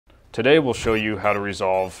Today we'll show you how to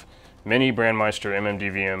resolve many BrandMeister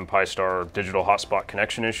MMDVM Pi-Star digital hotspot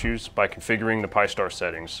connection issues by configuring the Pi-Star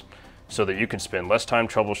settings so that you can spend less time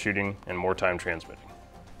troubleshooting and more time transmitting.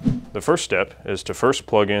 The first step is to first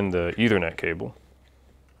plug in the Ethernet cable.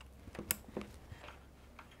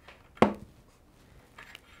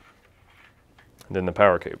 Then the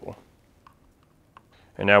power cable.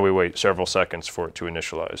 And now we wait several seconds for it to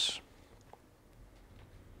initialize.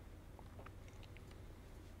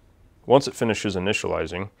 Once it finishes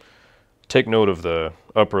initializing, take note of the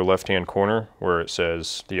upper left-hand corner where it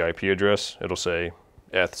says the IP address. It'll say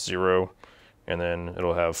ETH0, and then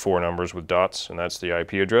it'll have 4 numbers with dots, and that's the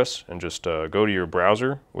IP address. And just go to your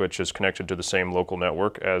browser, which is connected to the same local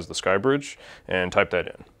network as the SkyBridge, and type that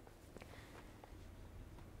in.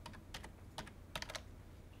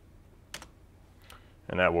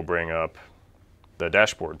 And that will bring up the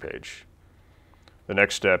dashboard page. The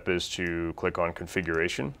next step is to click on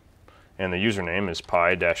Configuration, and the username is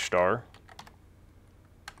pi-star,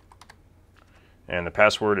 and the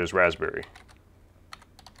password is raspberry.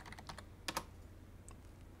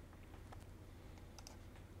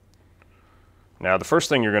 Now the first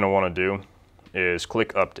thing you're going to want to do is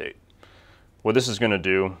click Update. What this is going to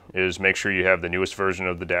do is make sure you have the newest version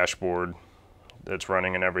of the dashboard that's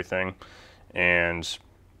running and everything, and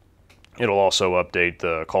it'll also update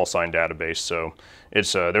the call sign database. So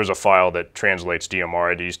it's there's a file that translates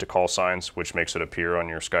DMR IDs to call signs, which makes it appear on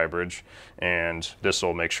your SkyBridge, and this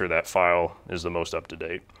will make sure that file is the most up to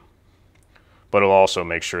date. But it'll also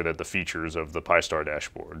make sure that the features of the Pi-Star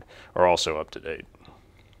dashboard are also up to date.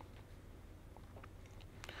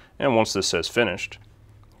 And once this says finished,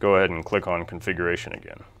 go ahead and click on Configuration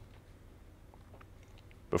again.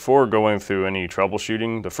 Before going through any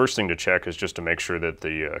troubleshooting, the first thing to check is just to make sure that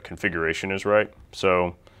the configuration is right.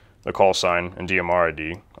 So the call sign and DMR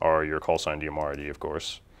ID are your call sign DMR ID, of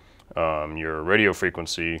course. Your radio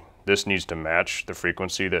frequency, this needs to match the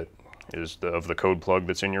frequency that is of the code plug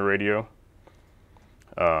that's in your radio.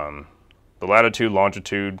 The latitude,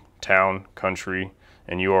 longitude, town, country,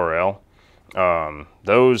 and URL,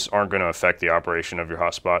 those aren't going to affect the operation of your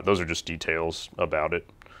hotspot. Those are just details about it.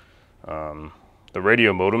 The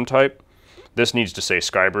radio modem type, this needs to say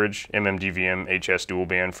SkyBridge, MMDVM, HS dual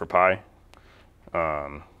band for Pi.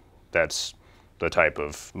 That's the type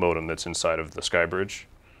of modem that's inside of the SkyBridge.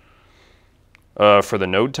 For the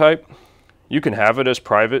node type, you can have it as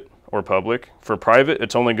private or public. For private,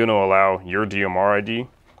 it's only going to allow your DMR ID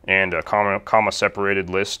and a comma separated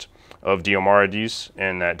list of DMR IDs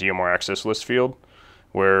in that DMR access list field,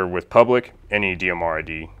 where with public, any DMR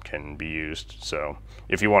ID can be used. So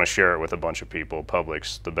if you want to share it with a bunch of people,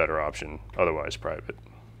 public's the better option, otherwise private.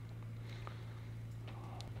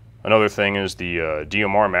 Another thing is the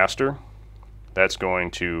DMR master. That's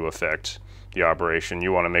going to affect the operation.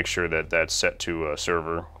 You want to make sure that that's set to a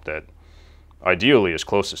server that ideally is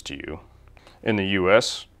closest to you. In the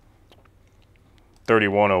US,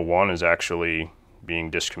 3101 is actually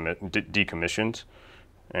being decommissioned,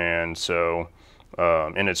 and so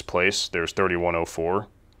in its place there's 3104,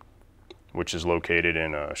 which is located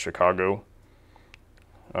in Chicago.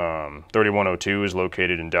 3102 is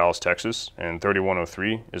located in Dallas, Texas, and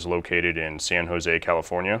 3103 is located in San Jose,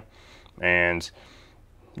 California. And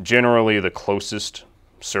generally the closest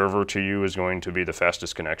server to you is going to be the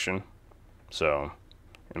fastest connection. So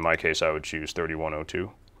in my case, I would choose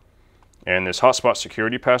 3102. And this hotspot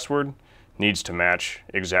security password needs to match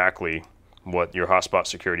exactly what your hotspot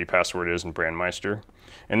security password is in BrandMeister.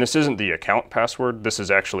 And this isn't the account password, this is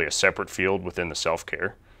actually a separate field within the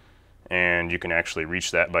self-care. And you can actually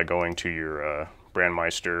reach that by going to your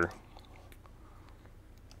BrandMeister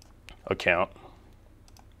account.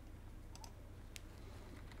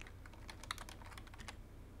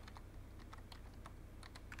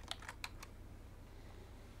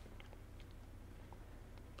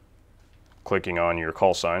 Clicking on your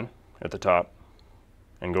call sign at the top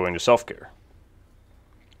and going to self-care.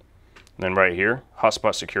 Then right here,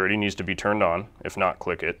 hotspot security needs to be turned on. If not,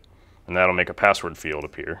 click it, and that'll make a password field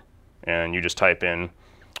appear. And you just type in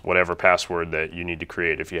whatever password that you need to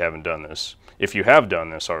create if you haven't done this. If you have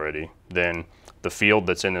done this already, then the field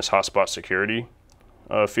that's in this hotspot security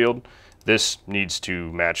field, this needs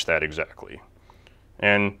to match that exactly.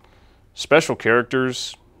 And special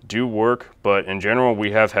characters do work, but in general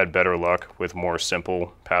we have had better luck with more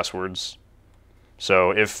simple passwords.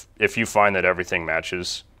 So if you find that everything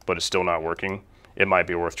matches but it's still not working, it might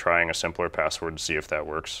be worth trying a simpler password to see if that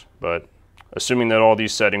works. But assuming that all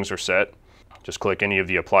these settings are set, just click any of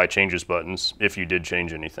the Apply Changes buttons if you did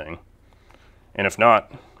change anything. And if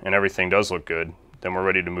not, and everything does look good, then we're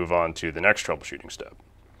ready to move on to the next troubleshooting step.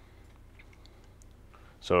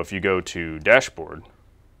 So if you go to Dashboard,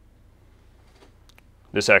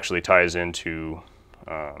 this actually ties into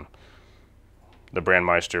the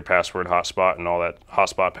BrandMeister password hotspot and all that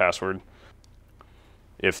hotspot password.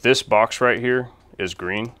 If this box right here is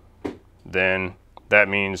green, then that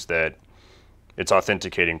means that it's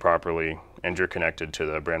authenticating properly and you're connected to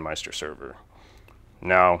the BrandMeister server.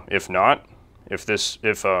 Now, if not, if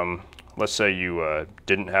let's say you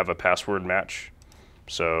didn't have a password match,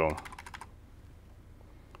 so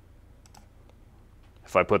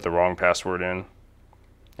if I put the wrong password in,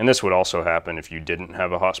 and this would also happen if you didn't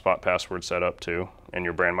have a hotspot password set up too in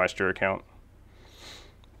your BrandMeister account.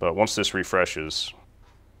 But once this refreshes,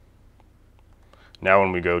 now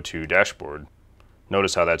when we go to Dashboard,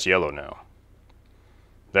 notice how that's yellow now.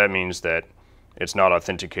 That means that it's not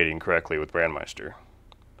authenticating correctly with BrandMeister.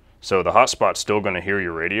 So the hotspot's still going to hear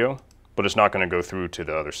your radio, but it's not going to go through to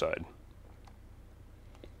the other side.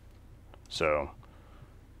 So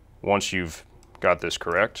once you've got this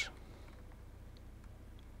correct,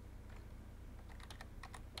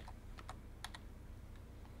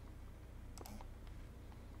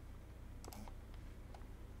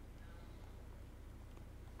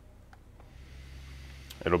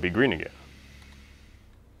 it'll be green again.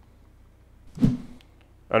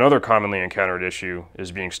 Another commonly encountered issue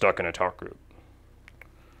is being stuck in a talk group.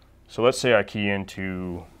 So let's say I key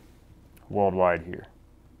into worldwide here.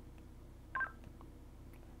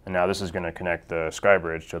 And now this is going to connect the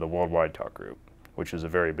SkyBridge to the worldwide talk group, which is a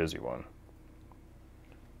very busy one.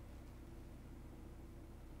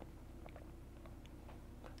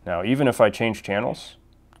 Now, even if I change channels,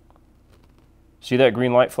 see that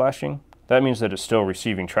green light flashing? That means that it's still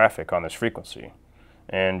receiving traffic on this frequency.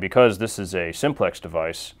 And because this is a simplex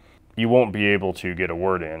device, you won't be able to get a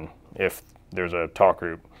word in if there's a talk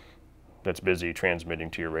group that's busy transmitting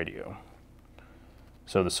to your radio.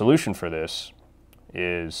 So the solution for this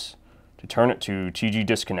is to turn it to TG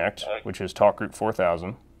disconnect, which is talk group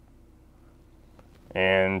 4000,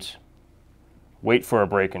 and wait for a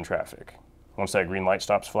break in traffic. Once that green light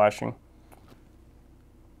stops flashing,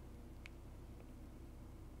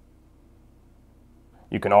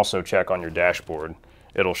 you can also check on your dashboard.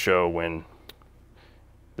 It'll show when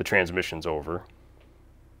the transmission's over.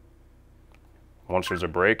 Once there's a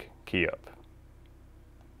break, key up.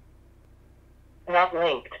 Not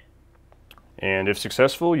linked. And if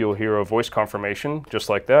successful, you'll hear a voice confirmation just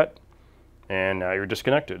like that, and now you're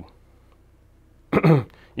disconnected.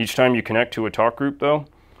 Each time you connect to a talk group though,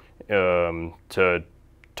 to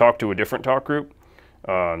talk to a different talk group,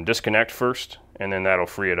 disconnect first, and then that'll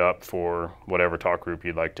free it up for whatever talk group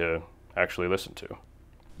you'd like to actually listen to.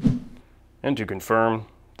 And to confirm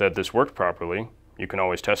that this worked properly, you can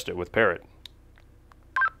always test it with Parrot.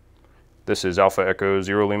 This is Alpha Echo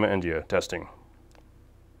 0 Lima India testing.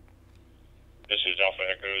 This is Alpha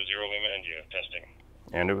Echo 0 Lima India testing.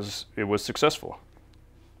 And it was successful.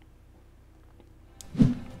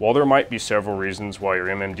 While there might be several reasons why your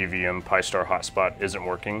MMDVM Pi-Star hotspot isn't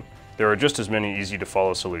working, there are just as many easy to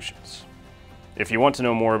follow solutions. If you want to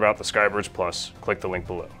know more about the SkyBridge Plus, click the link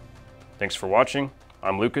below. Thanks for watching.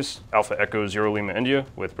 I'm Lucas, Alpha Echo 0 Lima India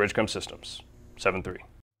with Bridgecom Systems, 7-3.